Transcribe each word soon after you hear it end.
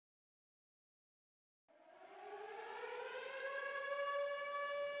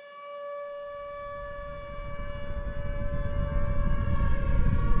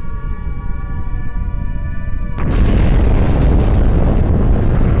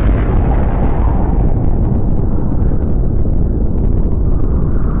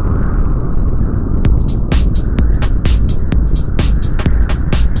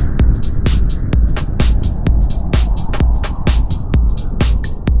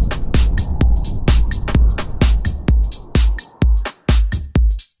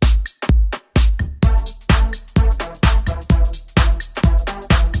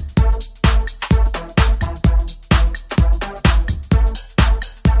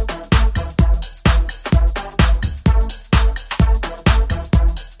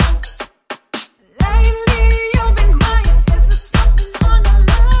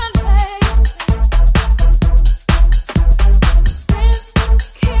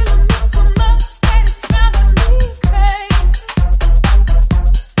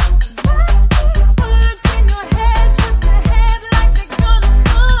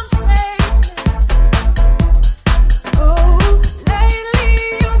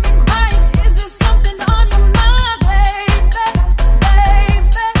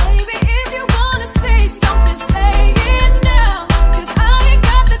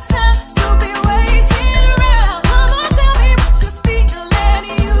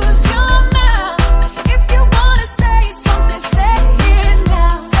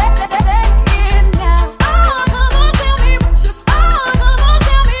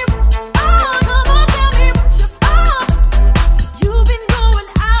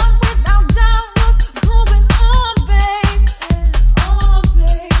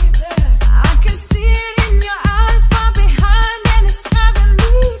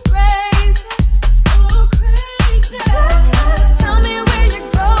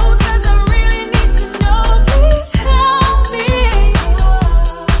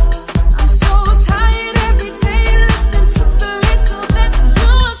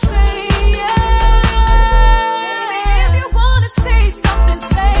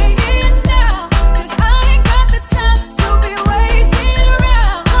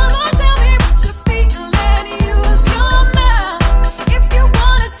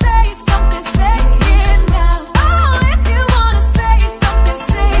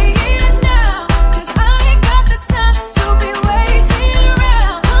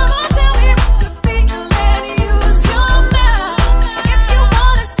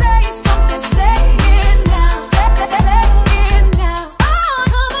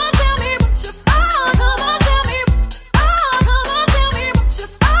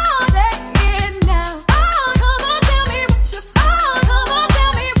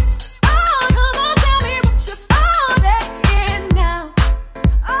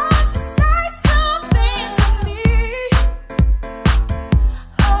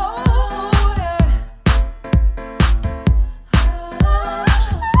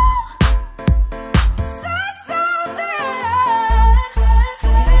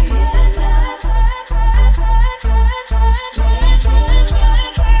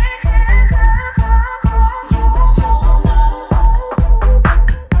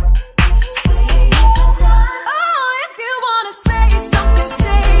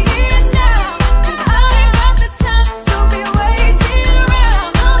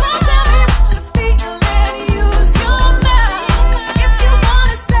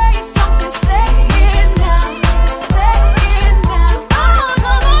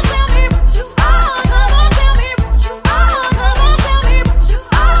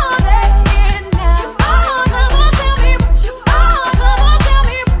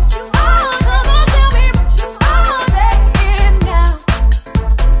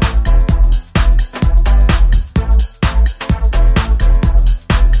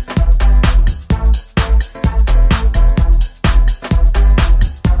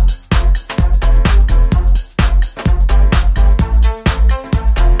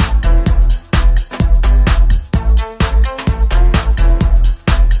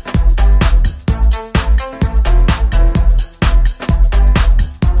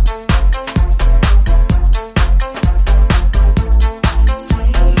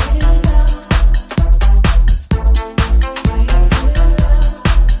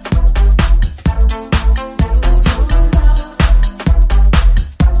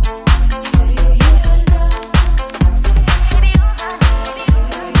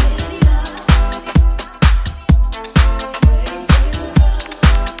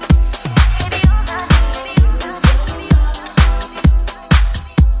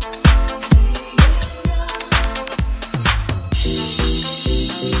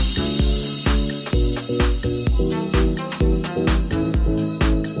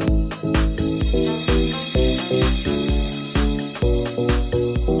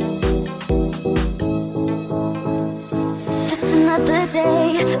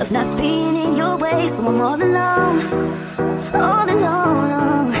of not being in your way, so I'm all alone, all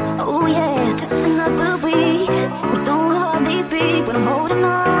alone. Oh yeah, just another week. We don't hardly speak, but I'm holding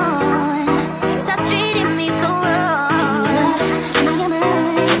on. Stop treating me so wrong. Give me your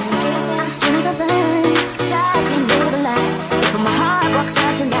money, give me something, 'cause I can't live a lie. If my heart walks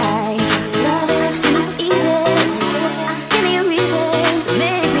out your light, love it, give me so easy. Give me a reason,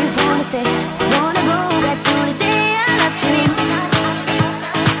 make me wanna stay, wanna go back to the day I loved you.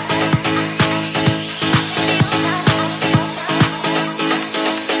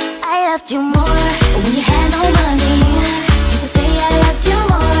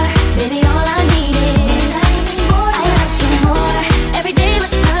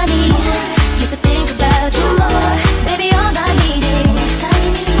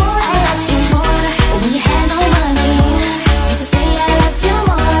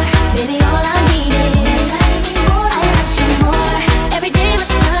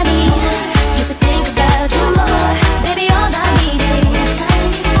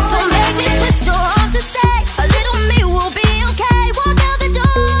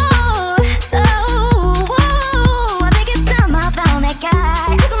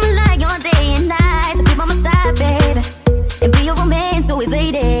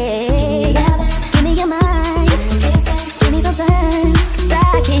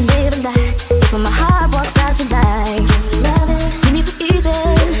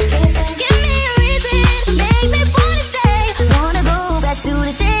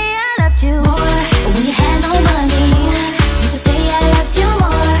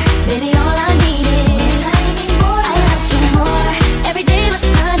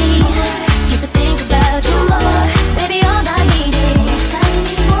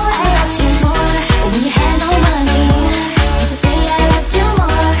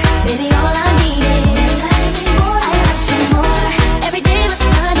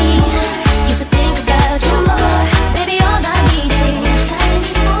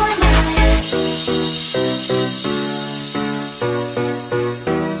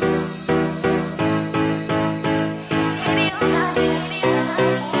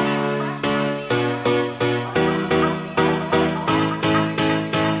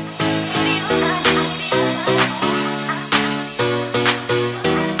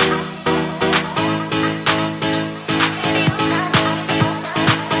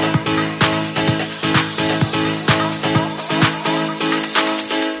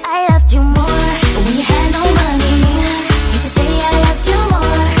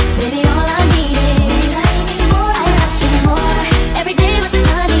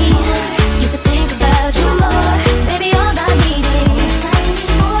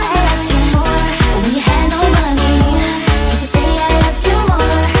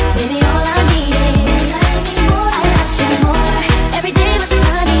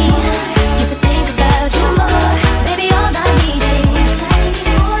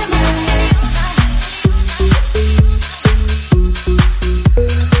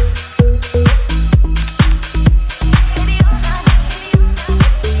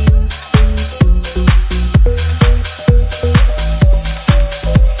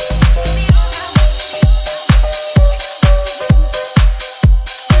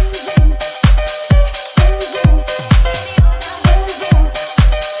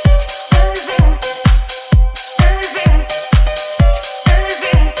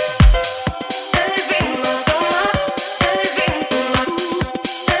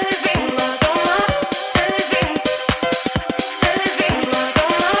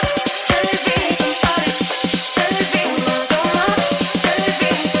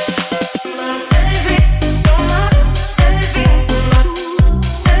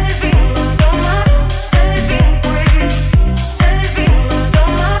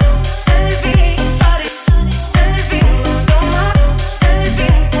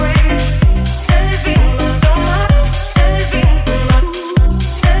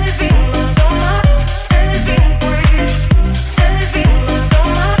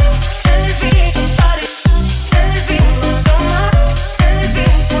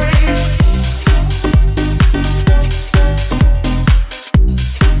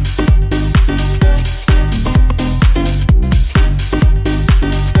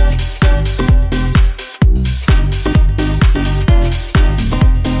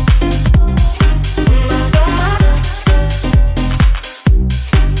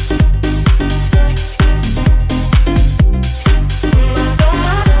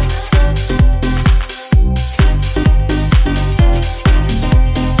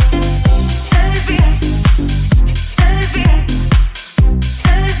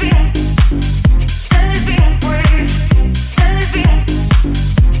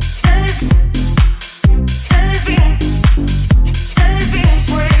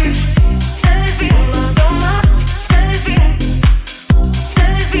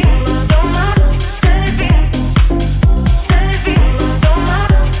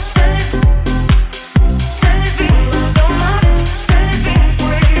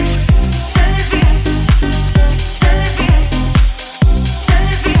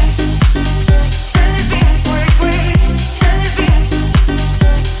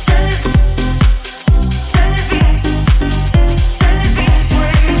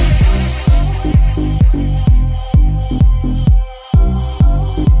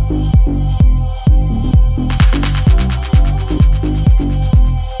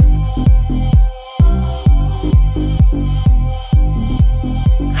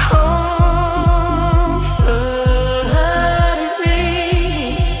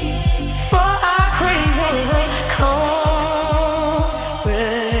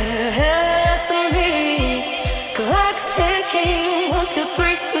 till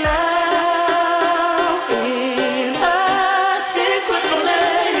 3 now in a secret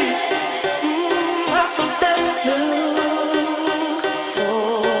place. I feel safe. Look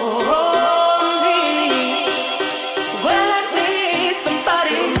for me when I need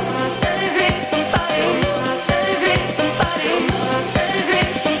somebody. Saving somebody, saving somebody,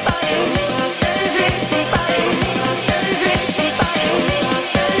 saving somebody, saving somebody, saving somebody,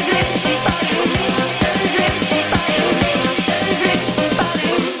 saving somebody, saving somebody, saving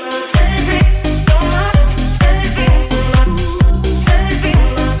somebody.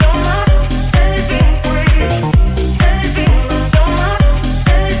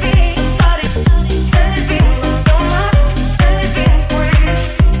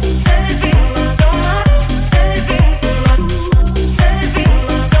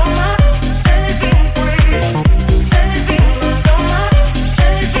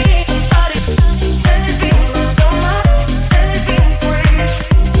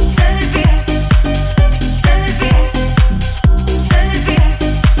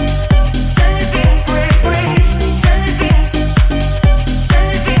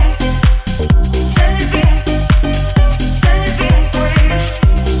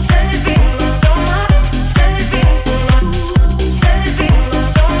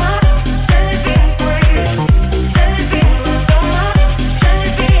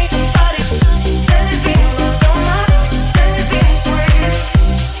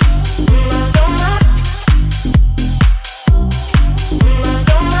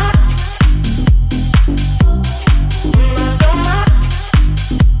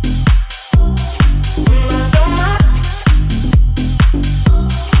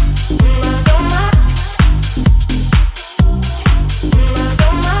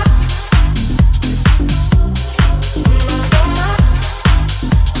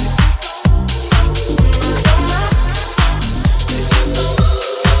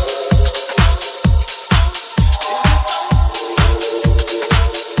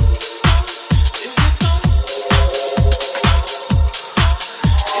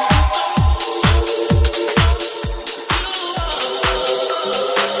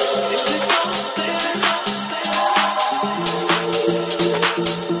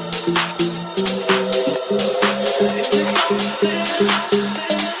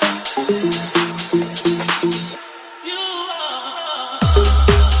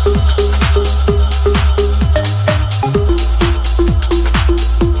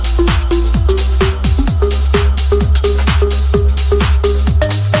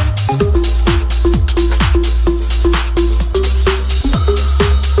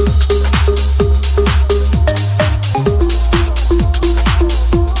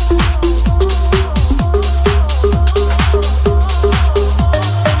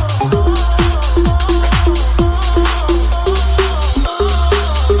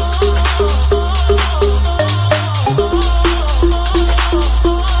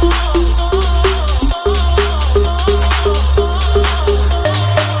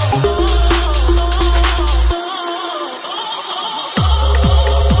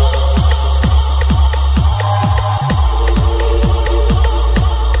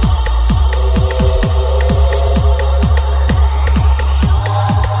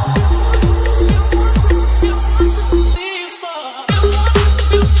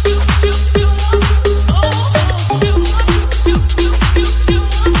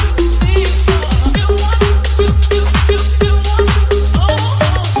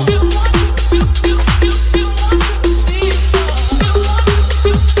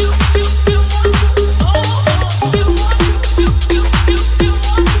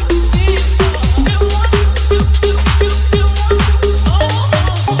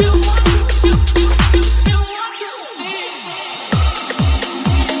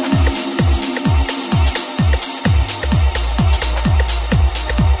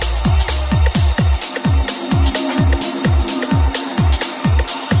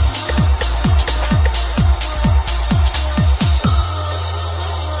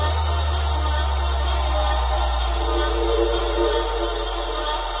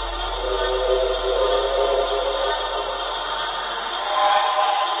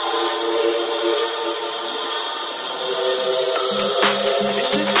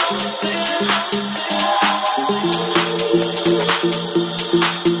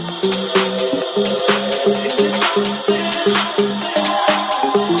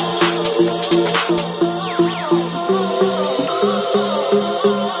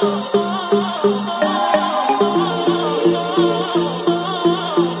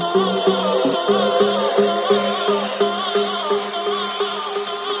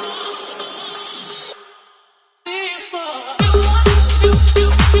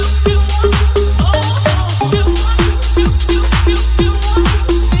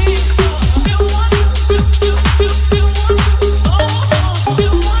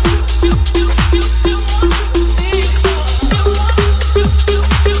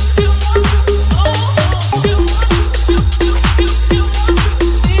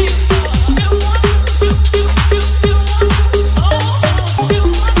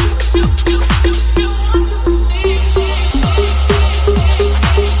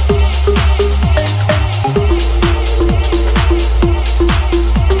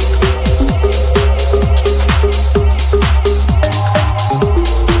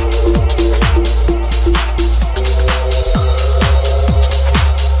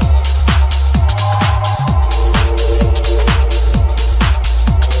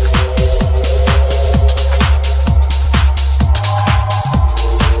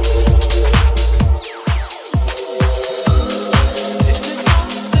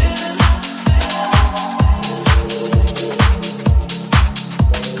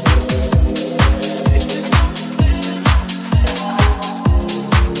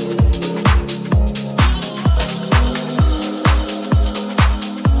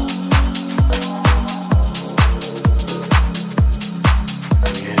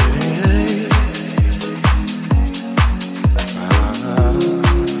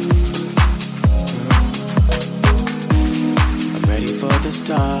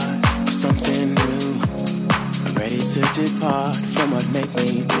 start with something new. I'm ready to depart from what made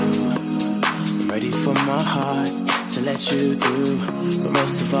me do. I'm ready for my heart to let you through. But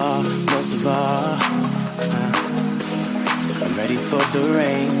most of all, I'm ready for the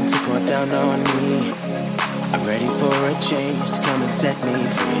rain to pour down on me. I'm ready for a change to come and set me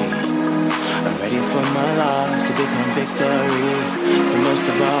free. I'm ready for my loss to become victory. But most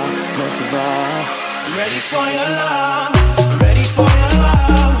of all, I'm ready for your love. I'm ready for your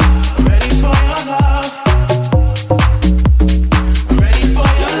love. I'm ready for your love. I'm ready for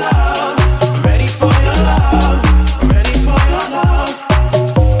your love. I'm ready for your love. I'm ready for your love.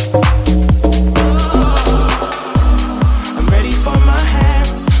 I'm ready for my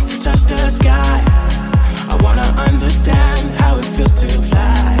hands to touch the sky. I wanna understand how it feels to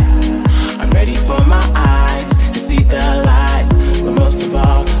fly. I'm ready for my eyes to see the light. But most of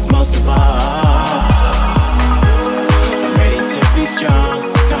all, I'm ready to be strong,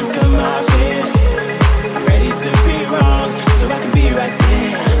 conquer my fears. I'm ready to be wrong, so I can be right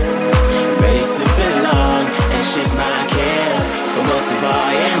there. I'm ready to belong and shake my cares. But most of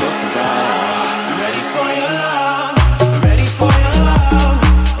all, I'm ready for your love. I'm ready for your love.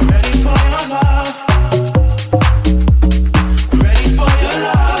 I'm ready for your love. I'm ready for your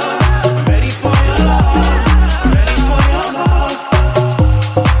love. I'm ready for your love. I'm ready for your love.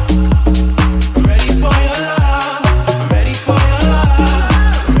 I'm ready for your love. I'm ready for your love.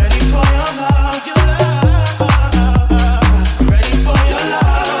 I'm ready for your love. I'm ready for your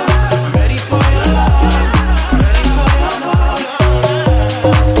love. I'm ready for your love. I'm ready for your love.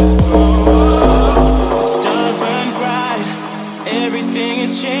 The stars burn bright. Everything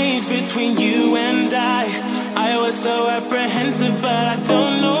has changed between you and I was so apprehensive, but I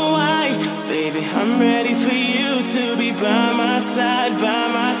don't know why. Baby, I'm ready for you to be by my side, by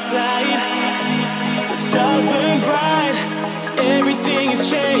my side. The stars burn bright. Everything has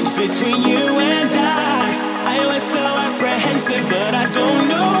changed between you and I was so apprehensive, but I don't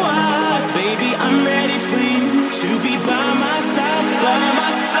know why. Baby, I'm ready for you to be by my side, by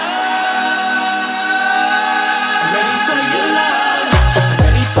my side. I'm ready for your love. I'm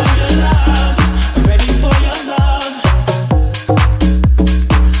ready for your love. I'm ready for your love.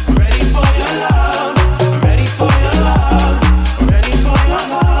 I'm ready for your love. I'm ready for your love. I'm ready for your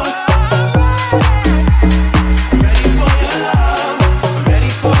love. I'm ready for your love. I'm ready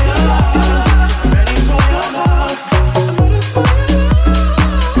for your love. I'm ready for your love.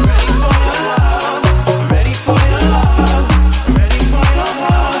 I'm ready for your love. I'm ready for your love. I'm ready for your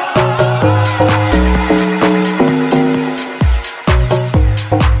love.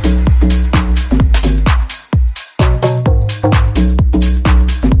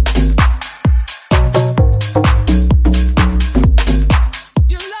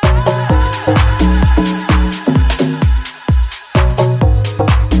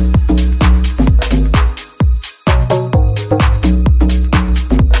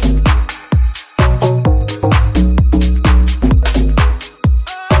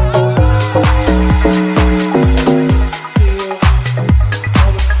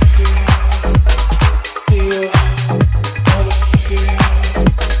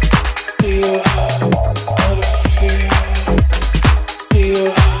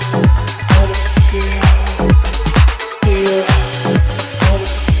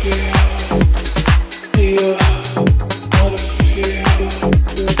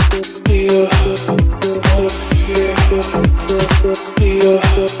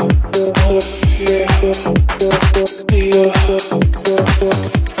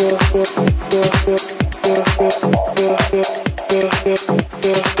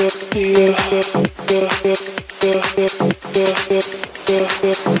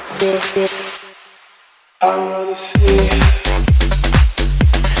 I wanna see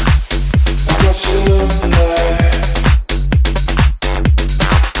what you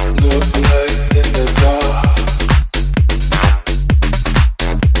look like in the dark.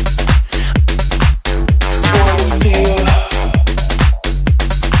 Wanna feel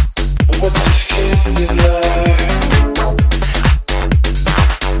what your skin is like.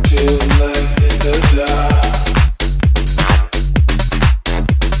 Feels like in the dark.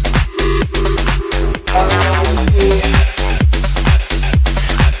 I wanna see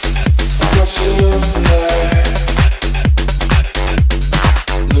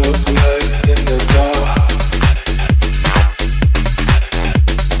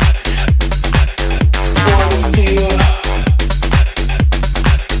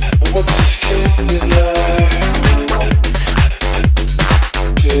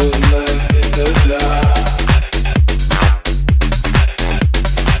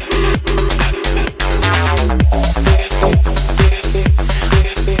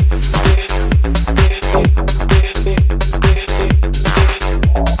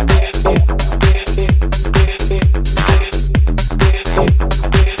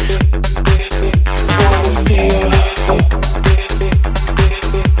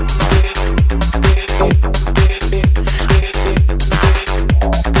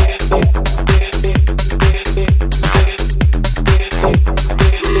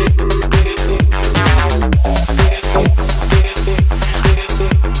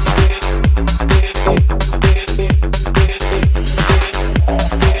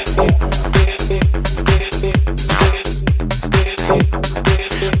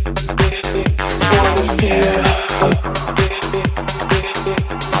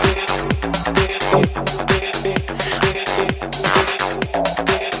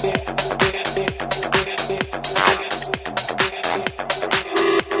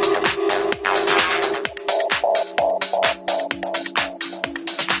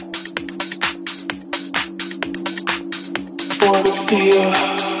I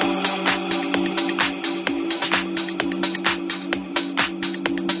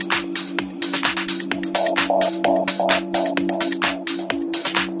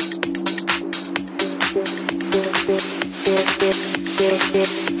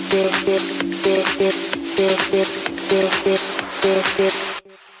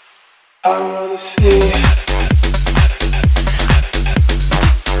wanna see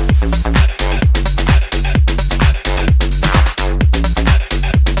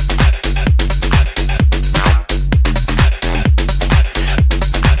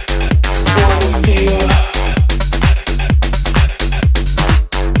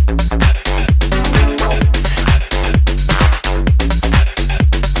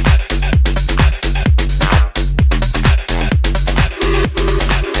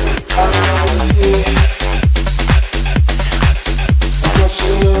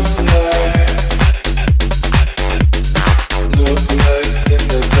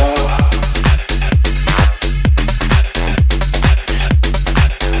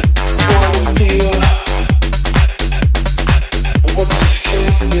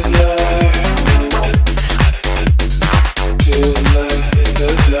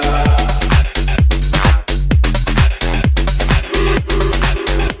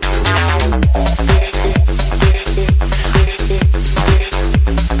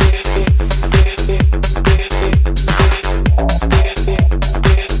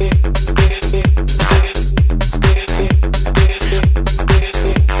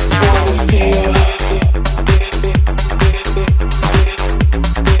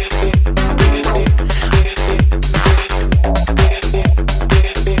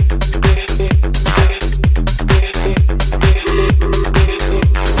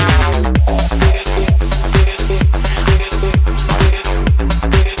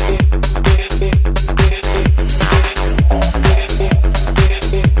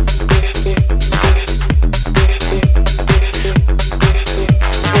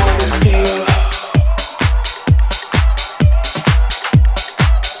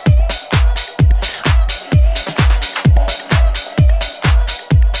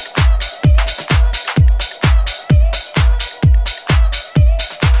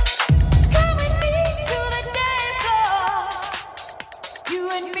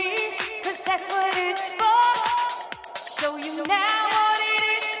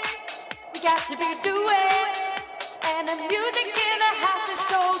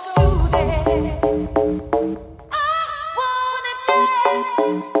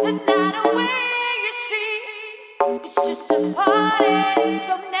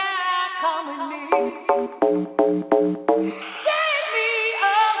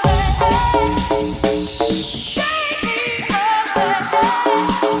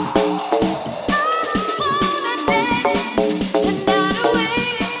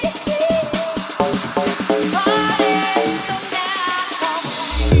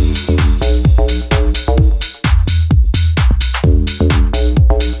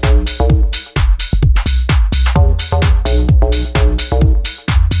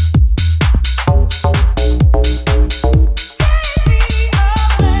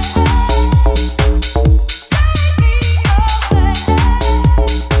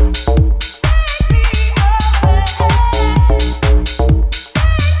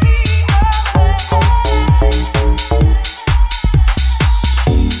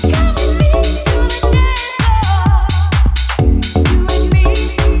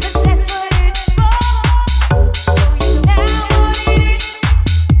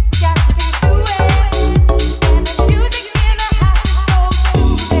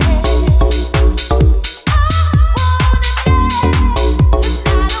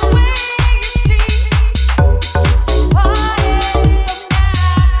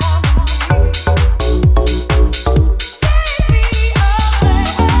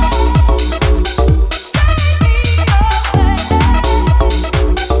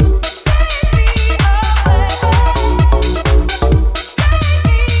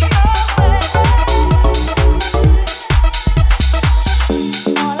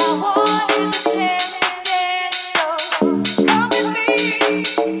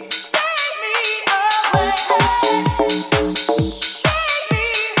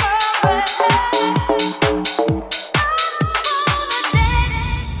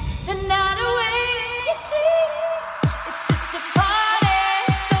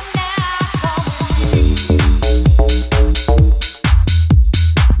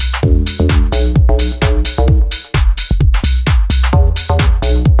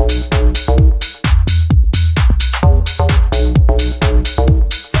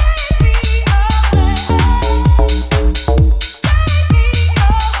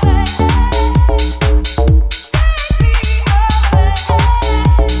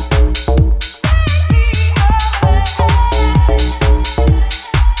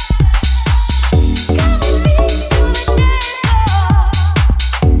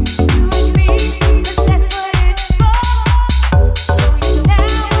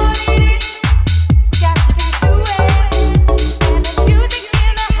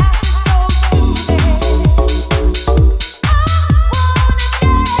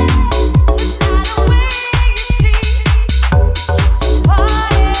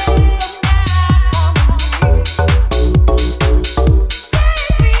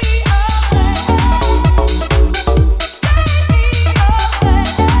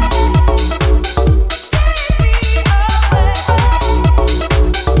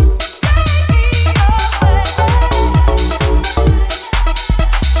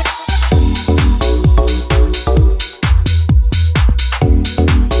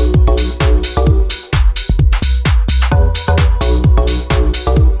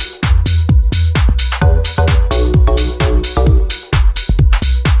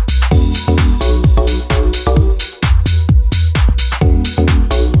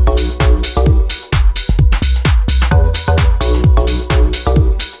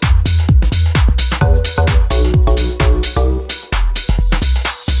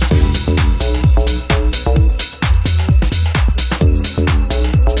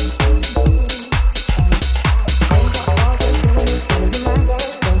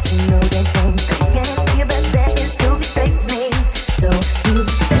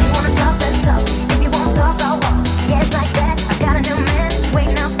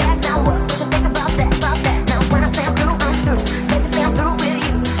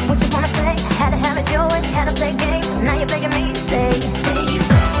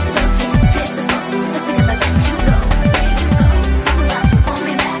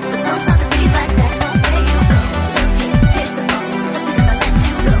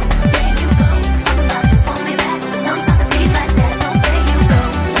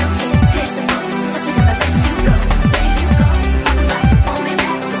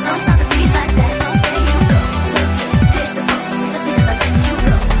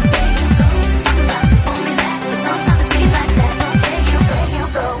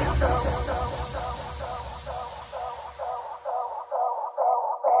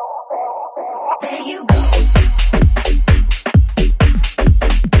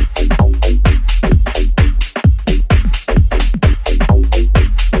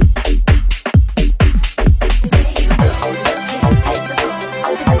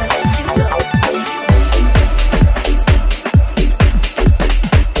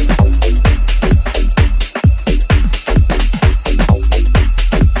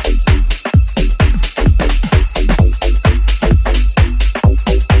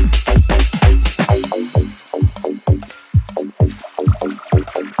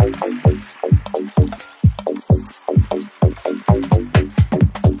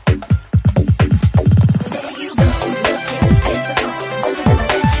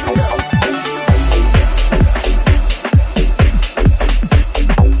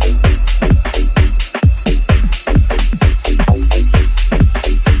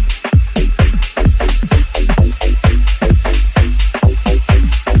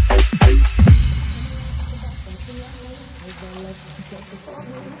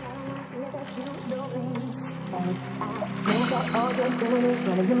All you're doing is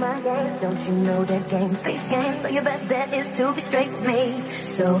running your mind games. Don't you know that game's face game? So your best bet is to be straight with me.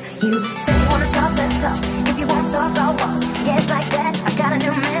 So you say you wanna talk, let's talk. If you won't talk, I'll walk. Yeah, it's like that. I got a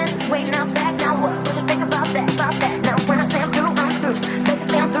new man waiting out back. Now what you think about that? About that? Now when I say I'm through, I'm through.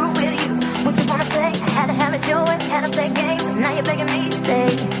 Basically, I'm through with you. What you wanna say? I had to have it your way, had to play games. Now you're begging me to stay.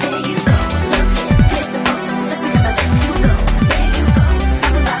 There you go. Here's the book. Just because I let you go. There you go.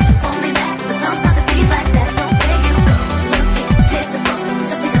 Talk about you want me back, but some start to be like that. So there you go. Here's the book.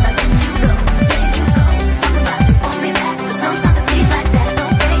 Just because I let you go. There you go. Talk about you want me back, but some start to be like that. So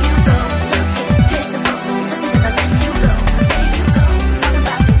there you go. Here's the book. Just because I let you go. There you go. Talk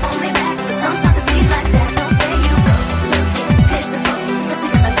about you want me back, but some start to be like that. So there you go. Here's the book. Just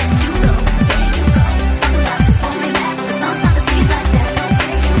because I let you go. There you go. Talk about you want me back, but some start to be like that. So there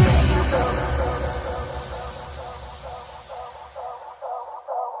you go.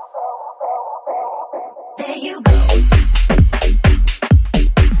 There you go.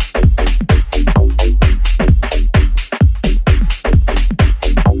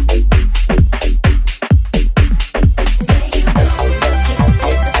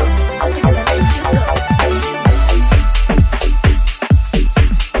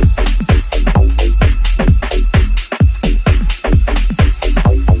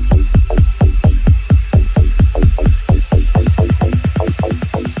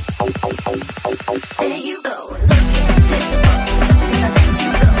 There you go.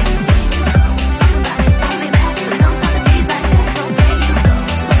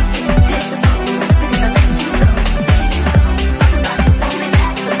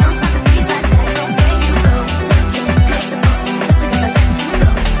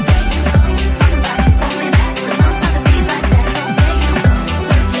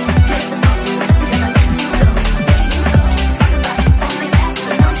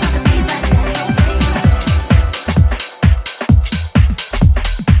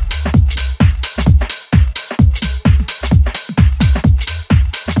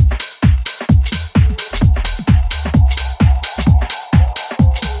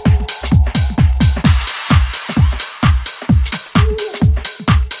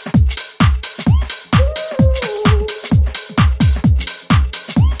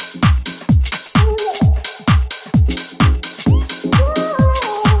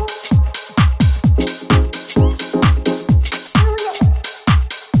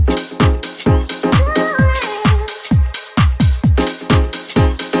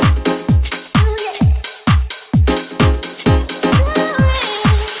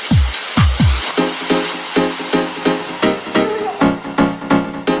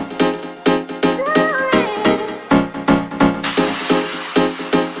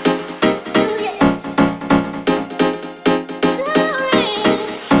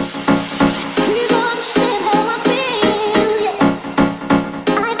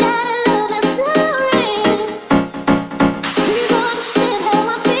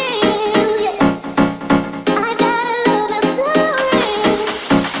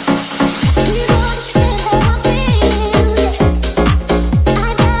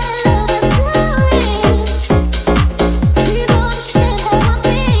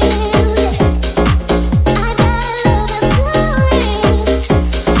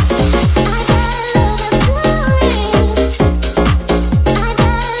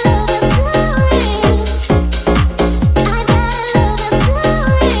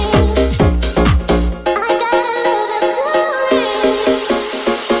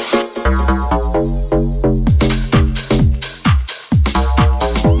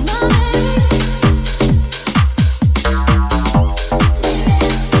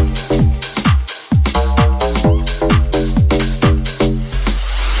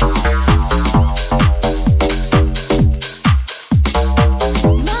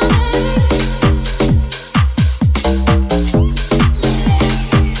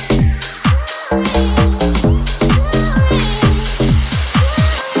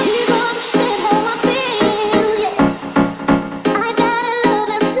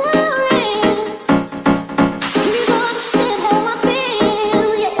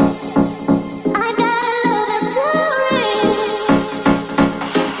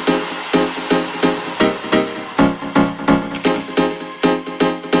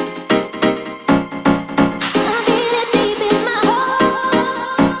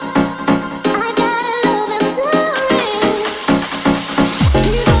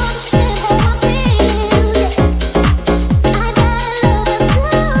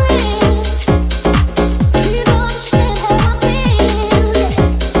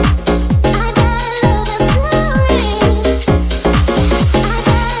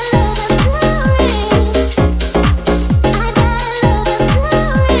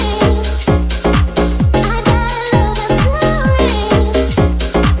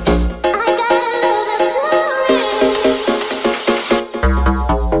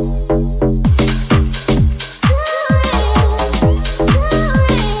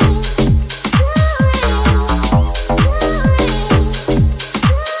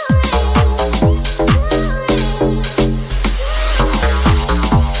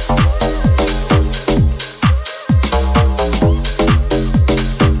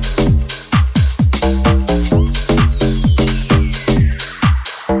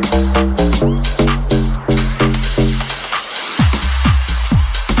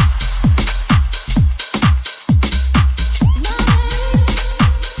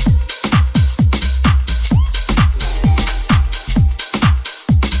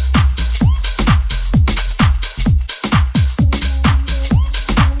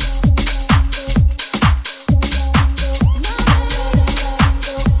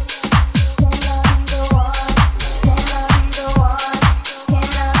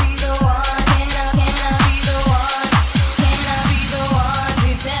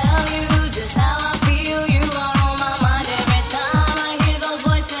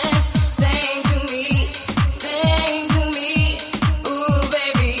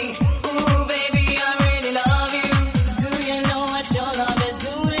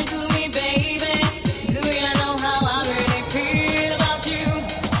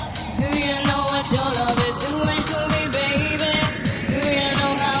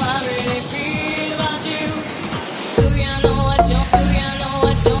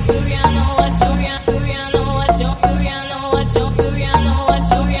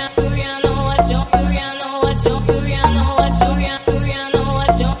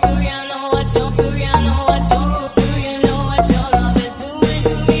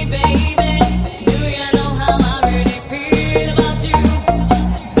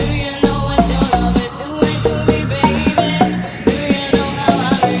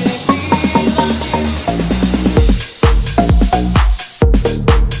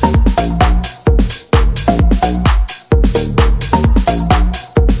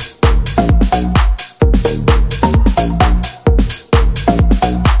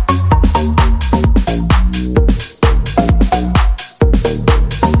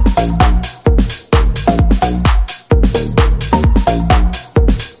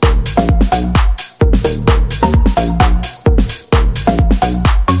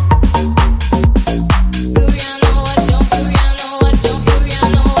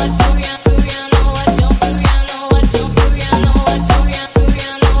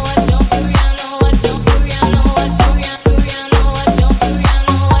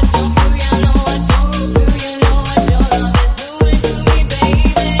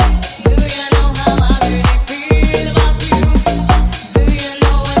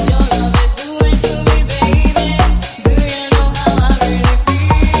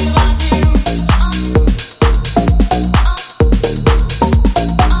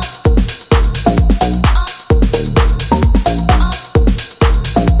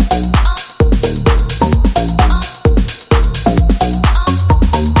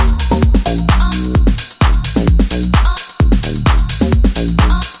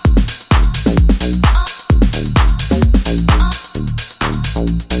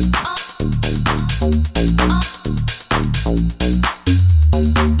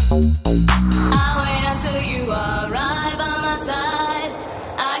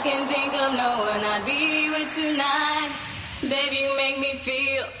 tonight. Baby, you make me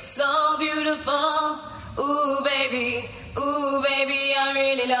feel so beautiful. Ooh, baby, I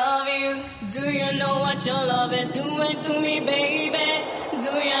really love you. Do you know what your love is doing to me, baby?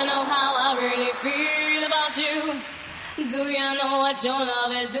 Do you know how I really feel about you? Do you know what your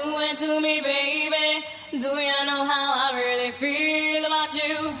love is doing to me, baby? Do you know how I really feel about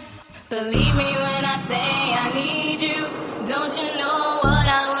you? Believe me when I say I need you. Don't you know what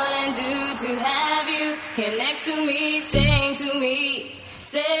I wouldn't do to have you here next to me, saying to me,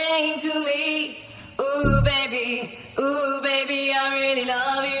 ooh baby, I really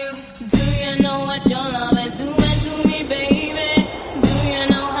love you. Do you know what your love is doing to me, baby? Do you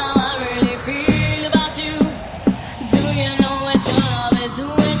know how I really feel about you? Do you know what your love is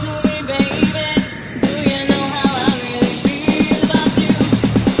doing to me, baby? Do you know how I really feel about you?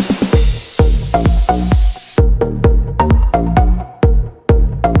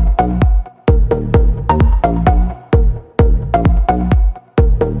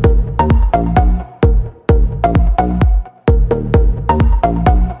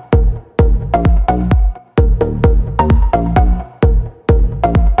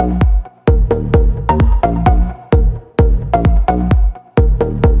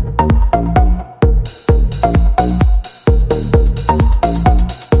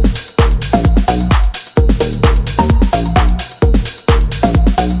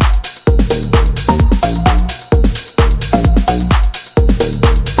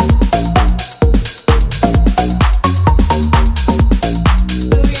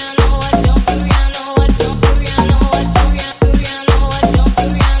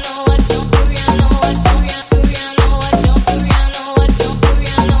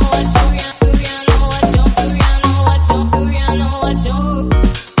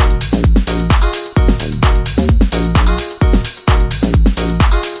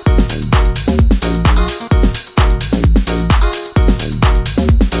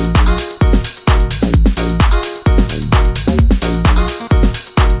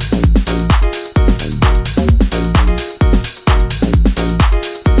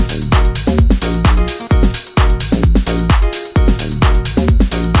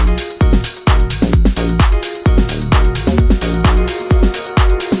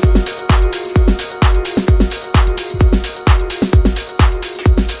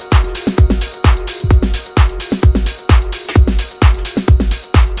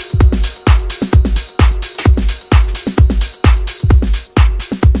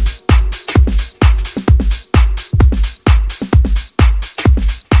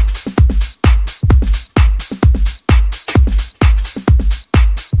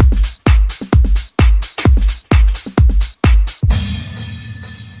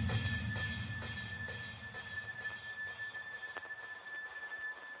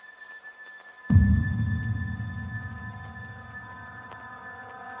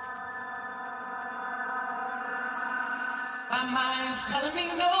 My mind's telling me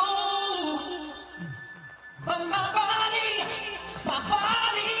no, but my body's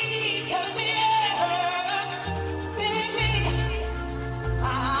telling me yes. Baby, I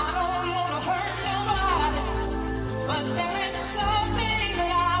don't wanna hurt nobody, but there is something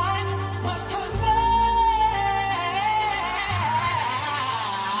that I must confess.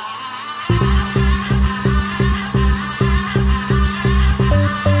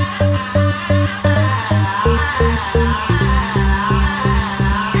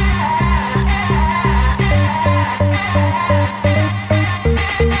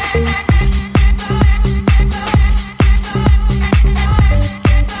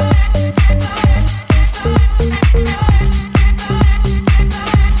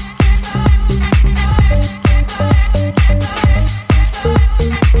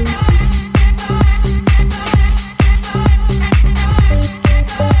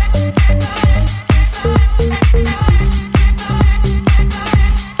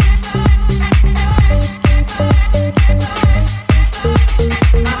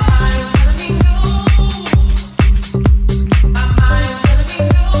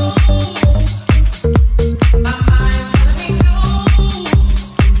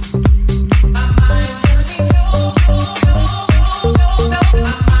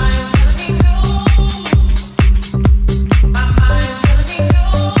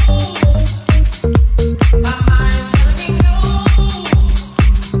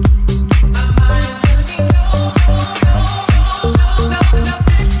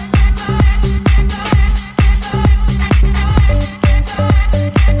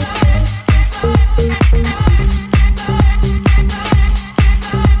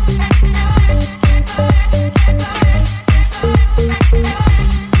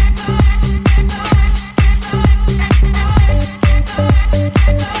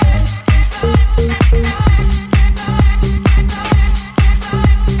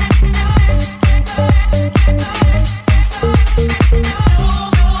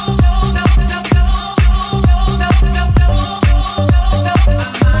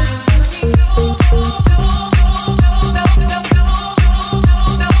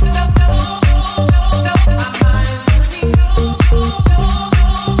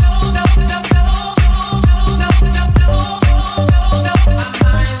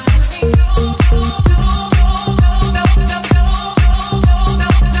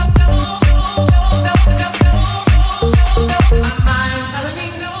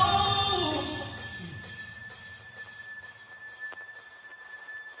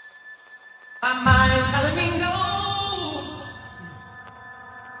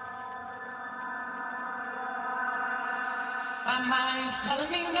 mind's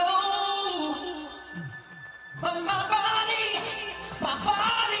telling me no, but my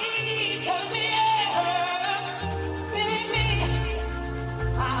body telling me yes. Baby,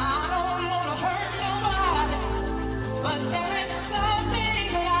 I don't wanna hurt nobody, but there is something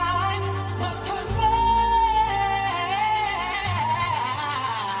that I must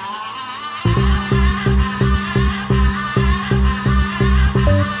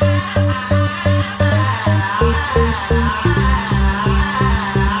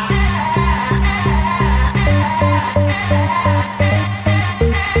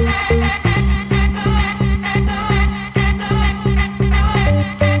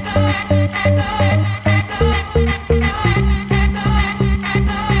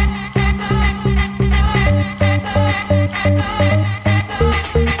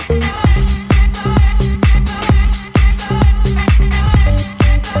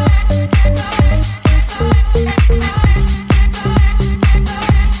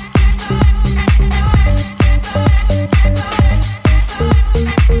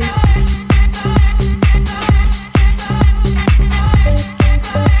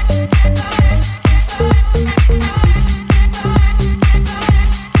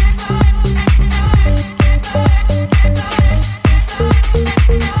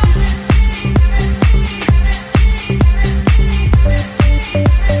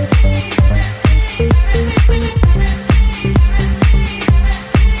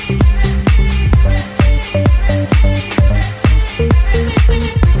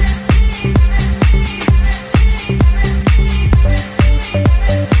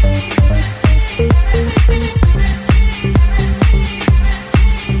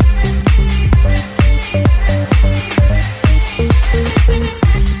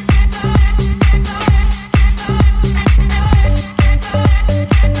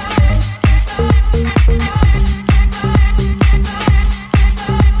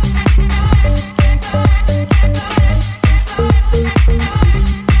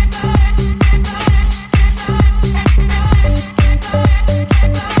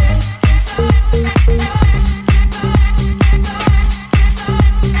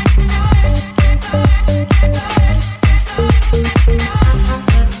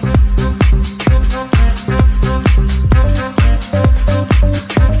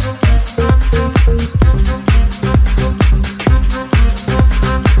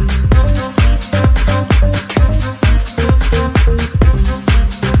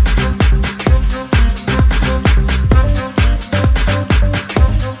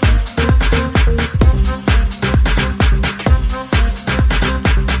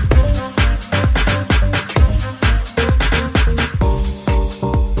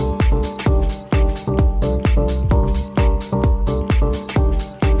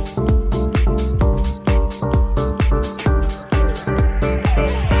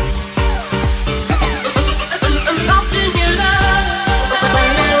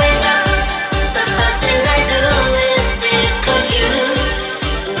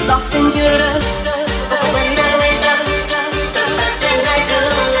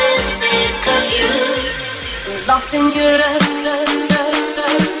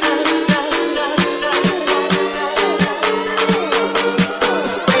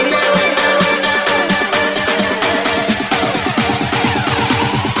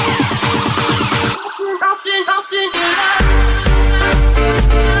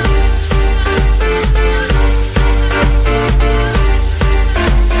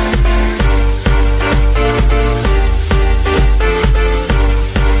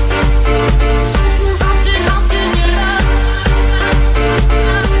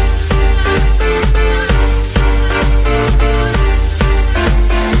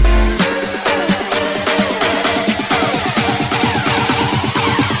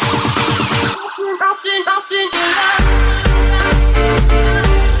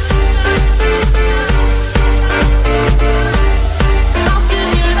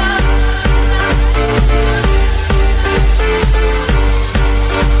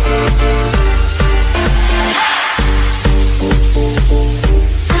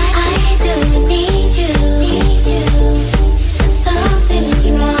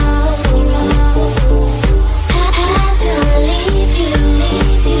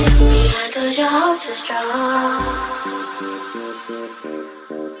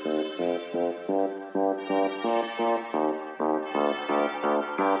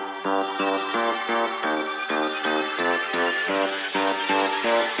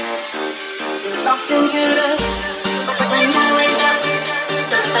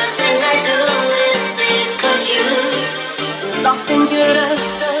Lost in your love.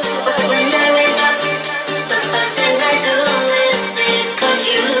 When I wake up, the first thing I do is think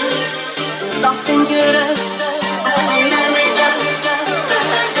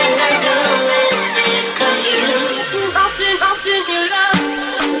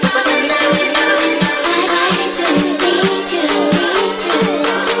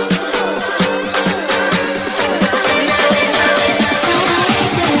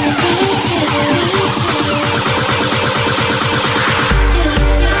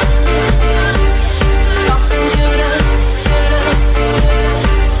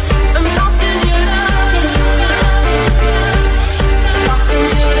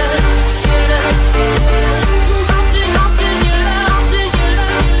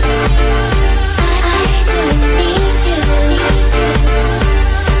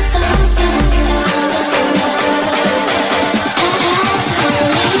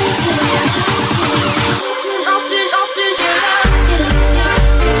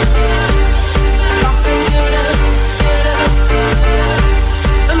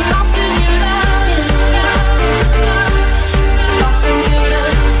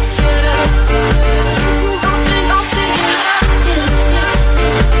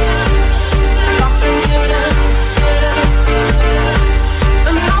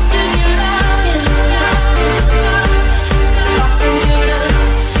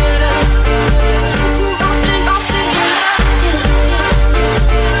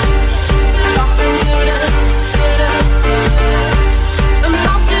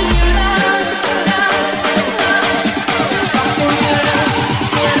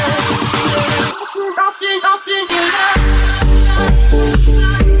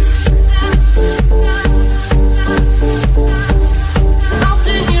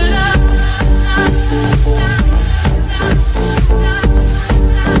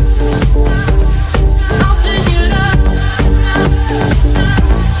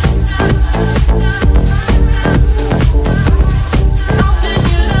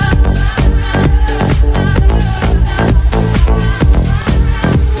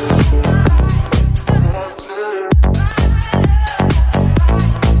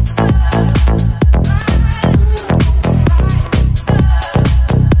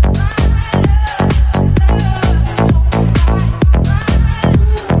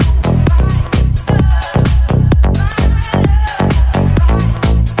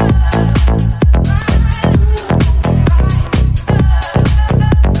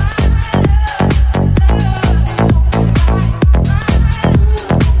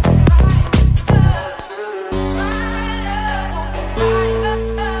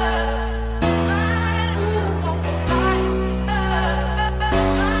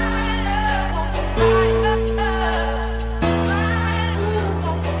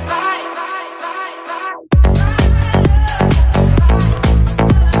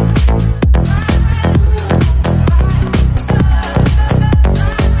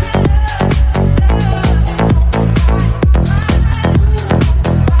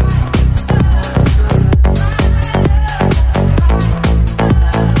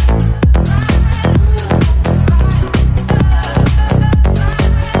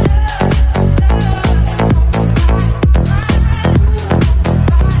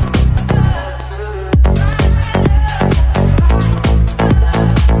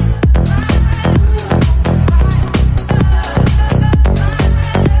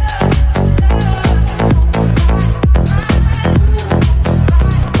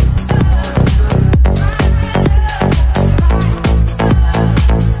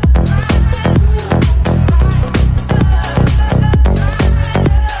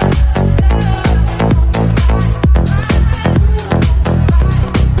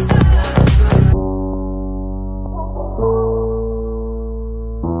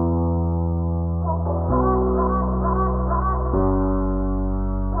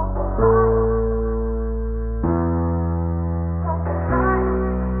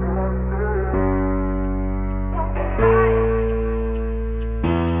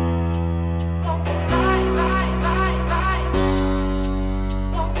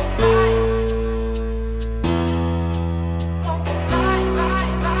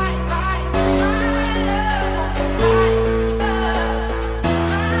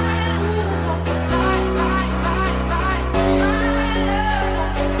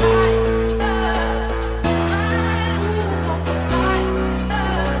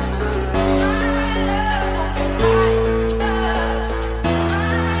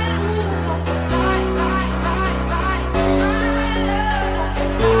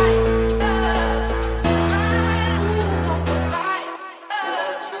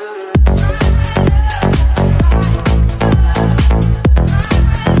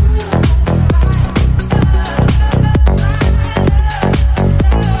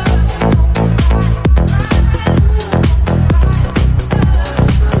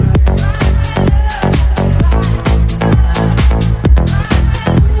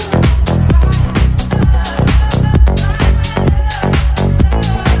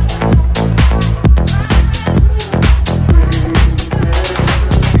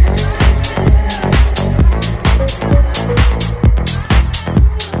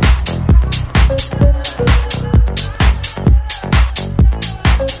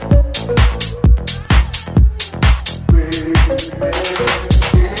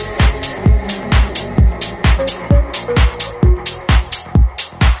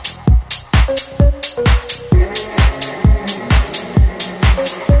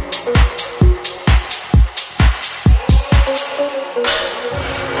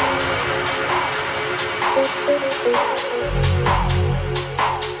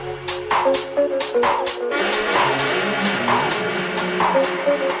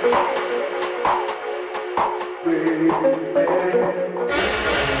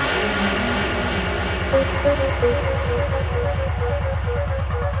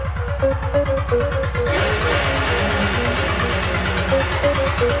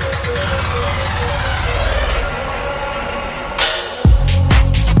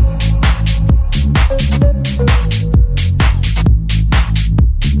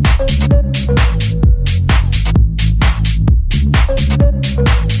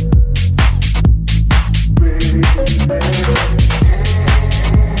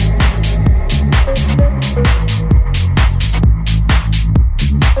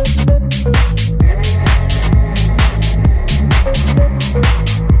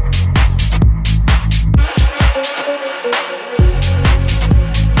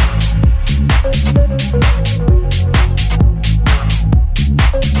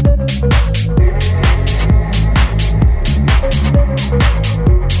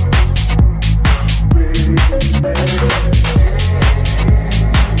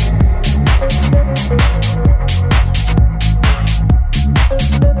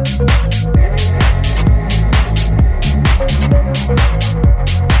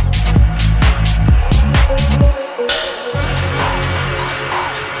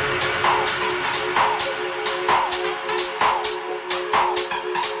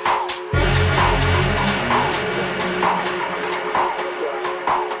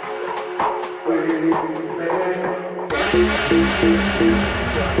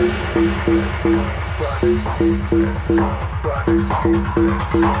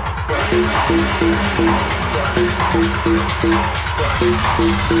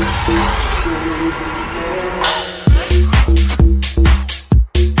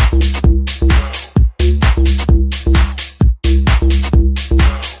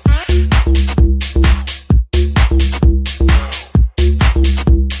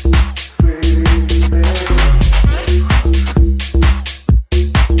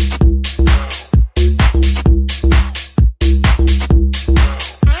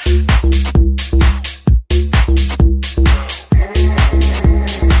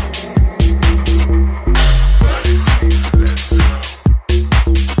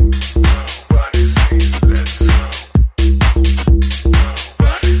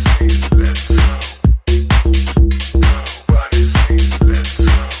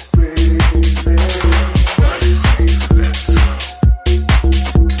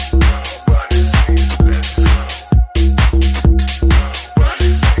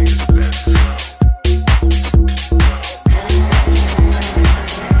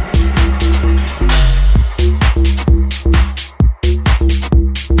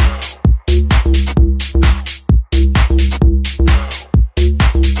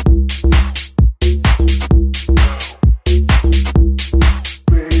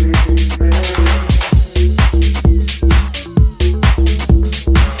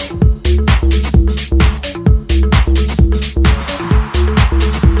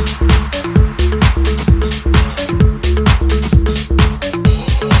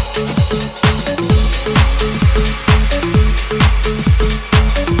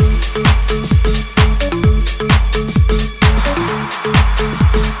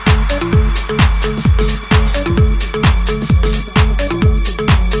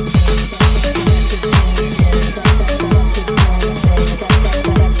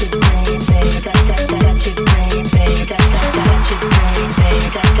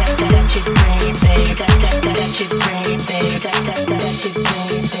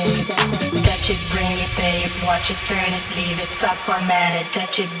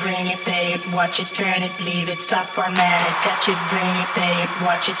Touch it,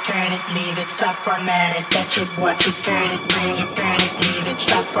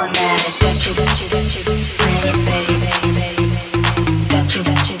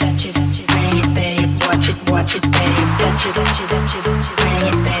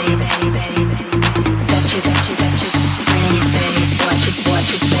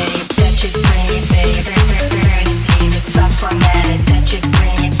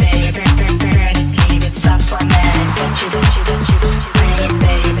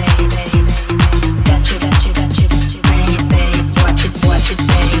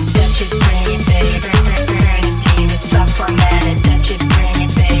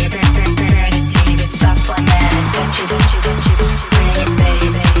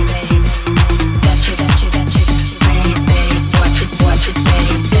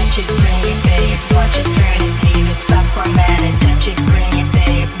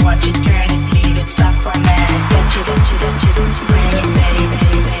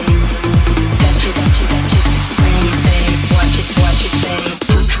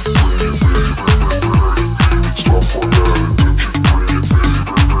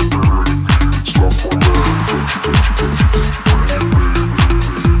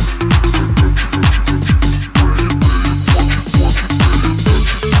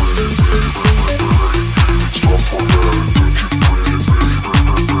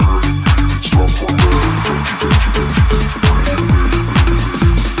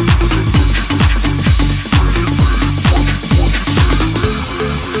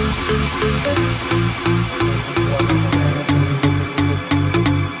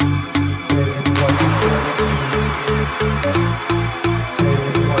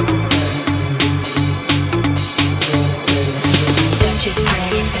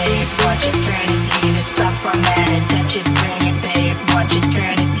 babe, watch it, turn it, leave it, stop, format it, touch it, bring it, babe, watch it,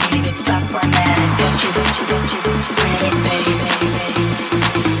 turn it, leave it, stop, format it, touch it, bring it, babe,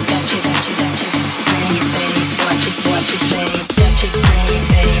 touch it, bring it, babe, watch it, babe, touch it, bring it,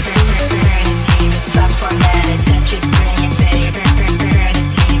 babe, turn it, leave it, stop, format it, touch it, bring it, babe, turn it,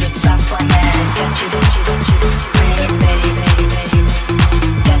 leave it, stop, format it, touch it, bring it, babe,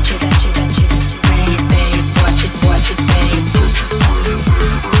 touch it, bring it, babe, watch it, babe.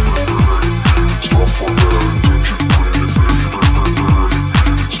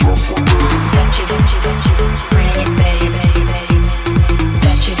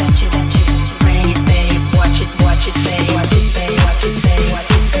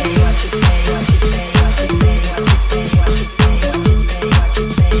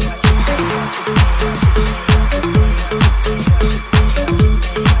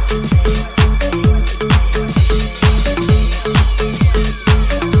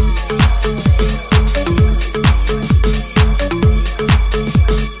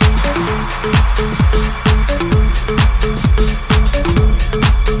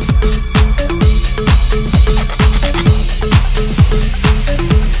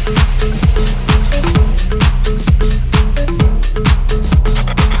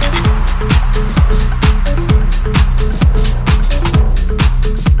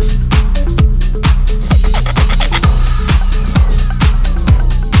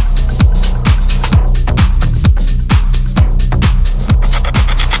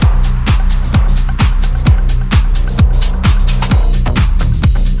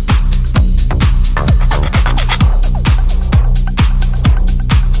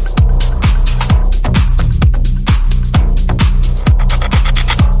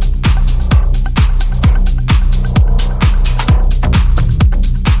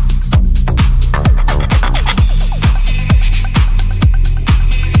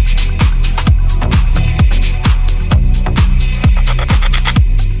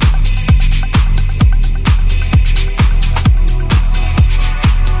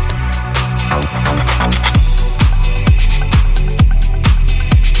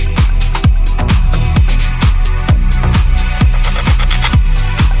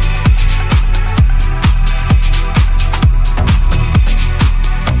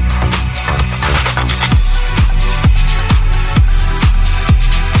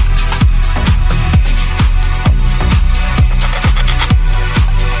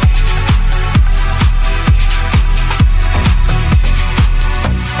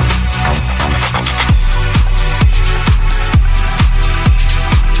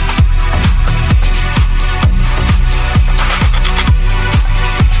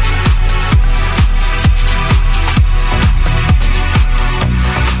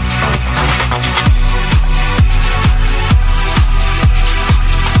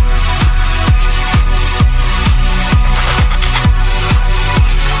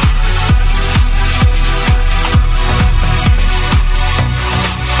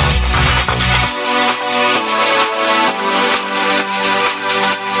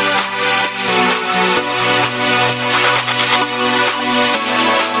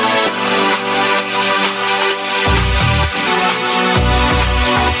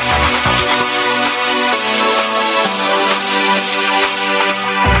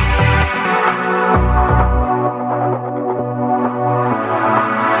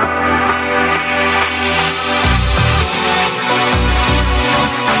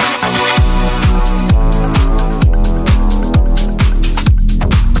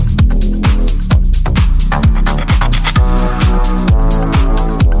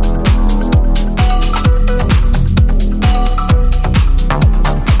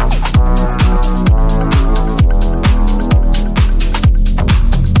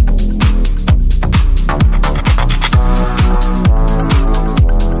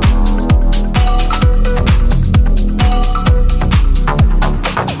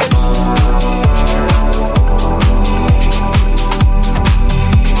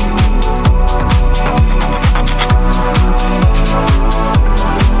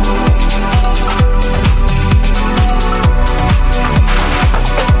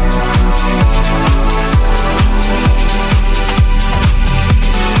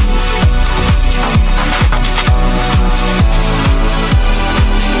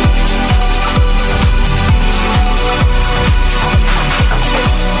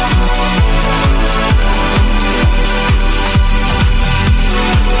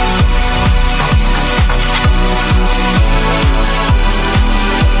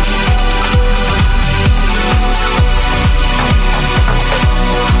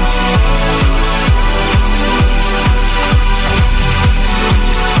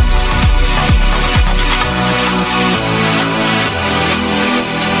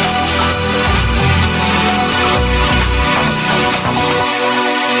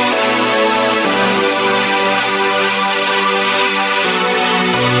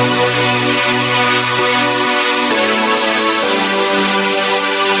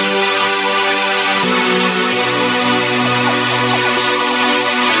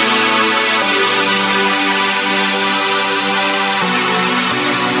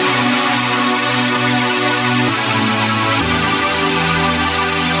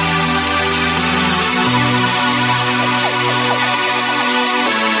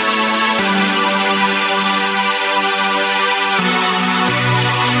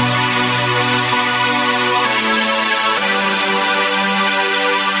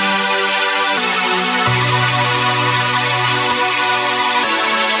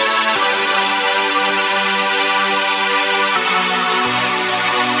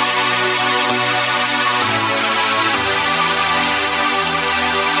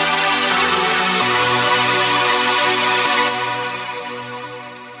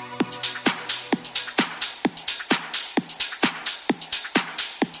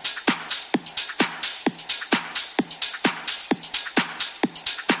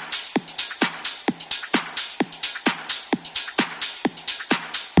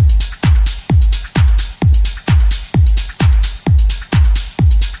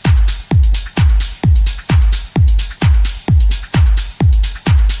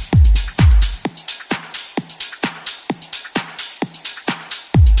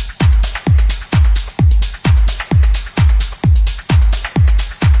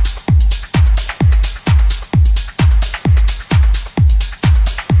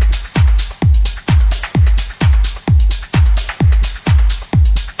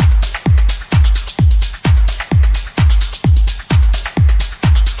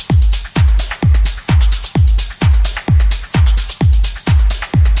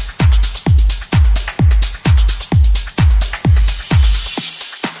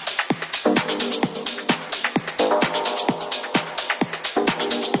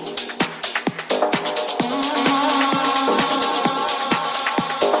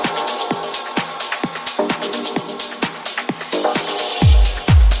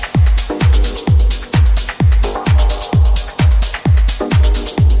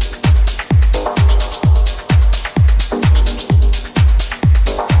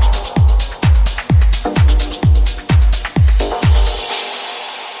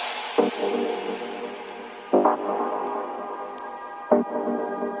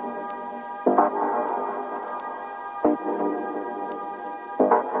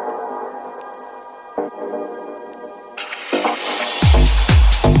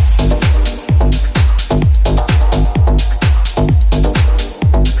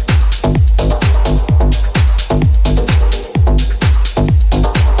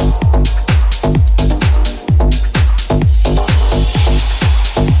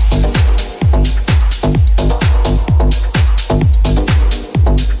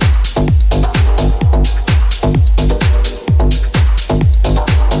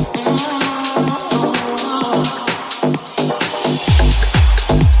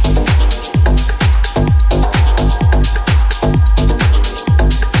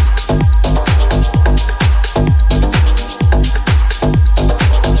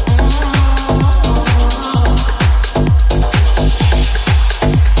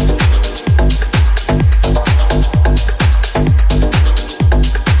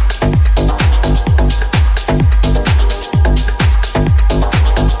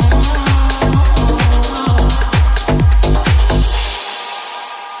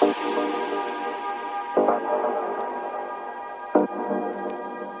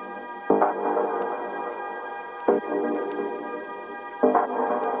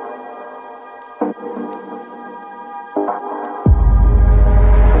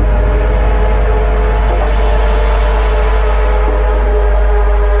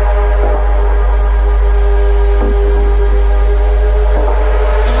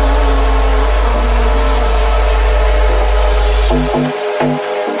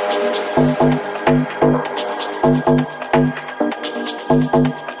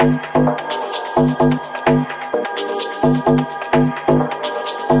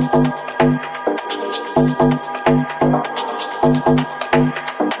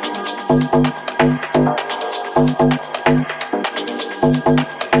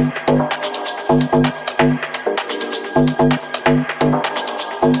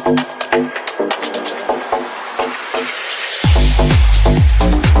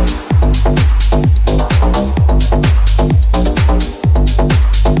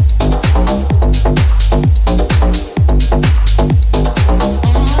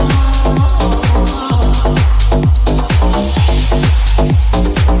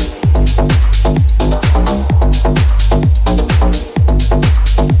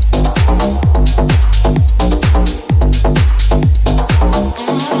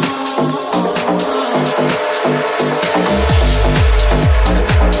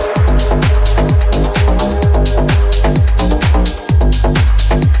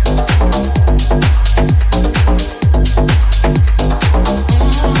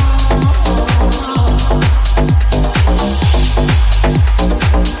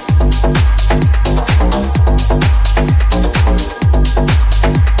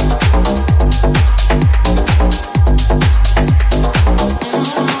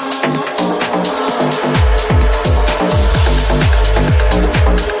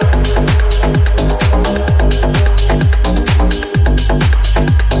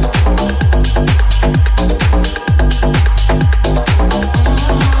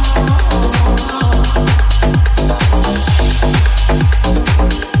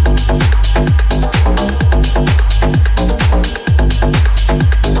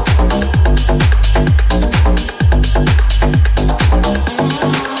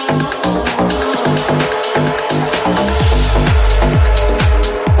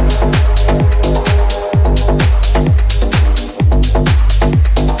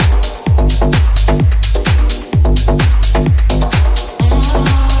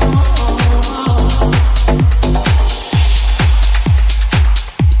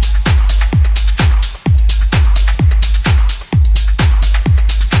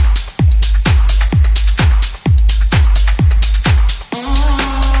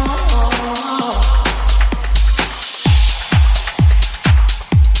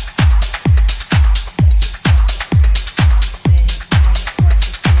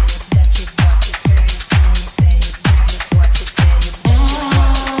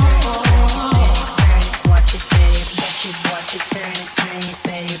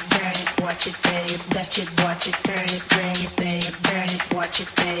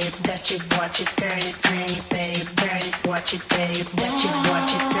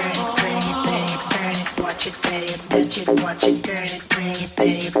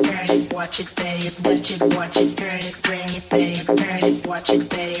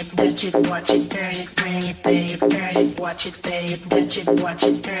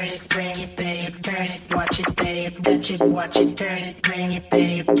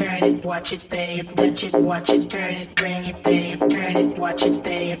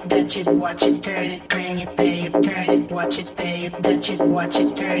 Watch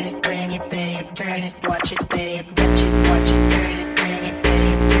it, turn it, bring it, babe, turn it, watch it, turn it,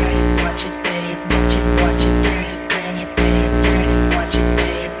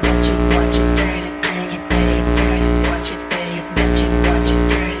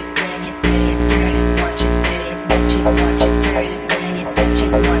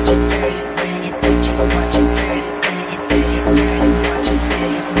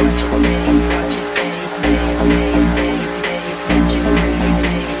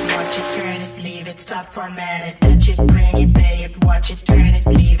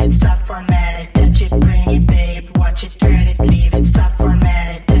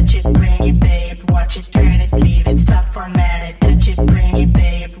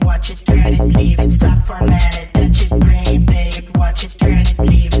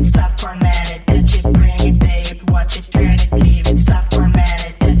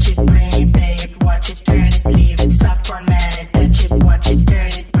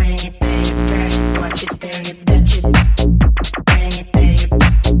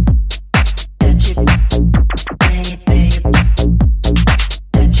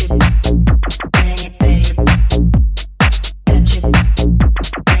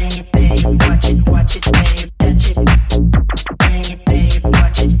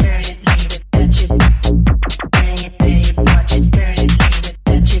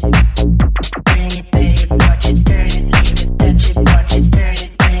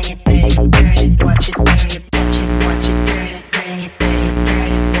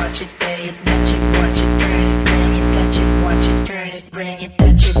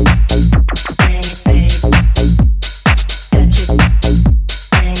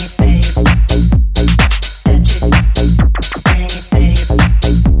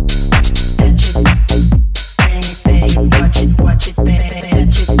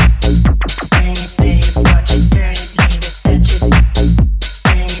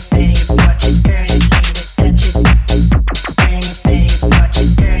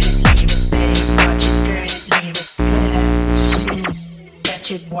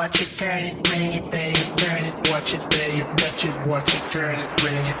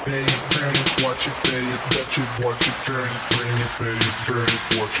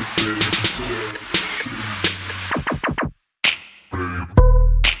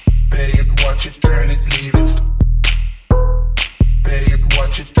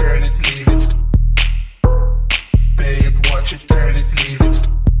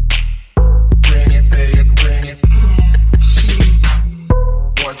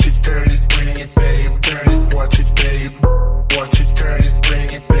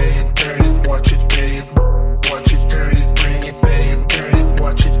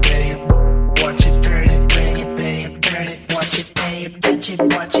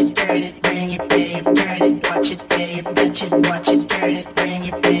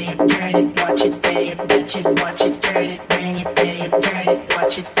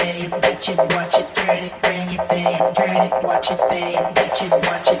 Watch it, babe, touch it,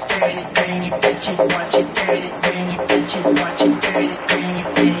 watch it, turn it, bring it, touch it, watch it, turn it.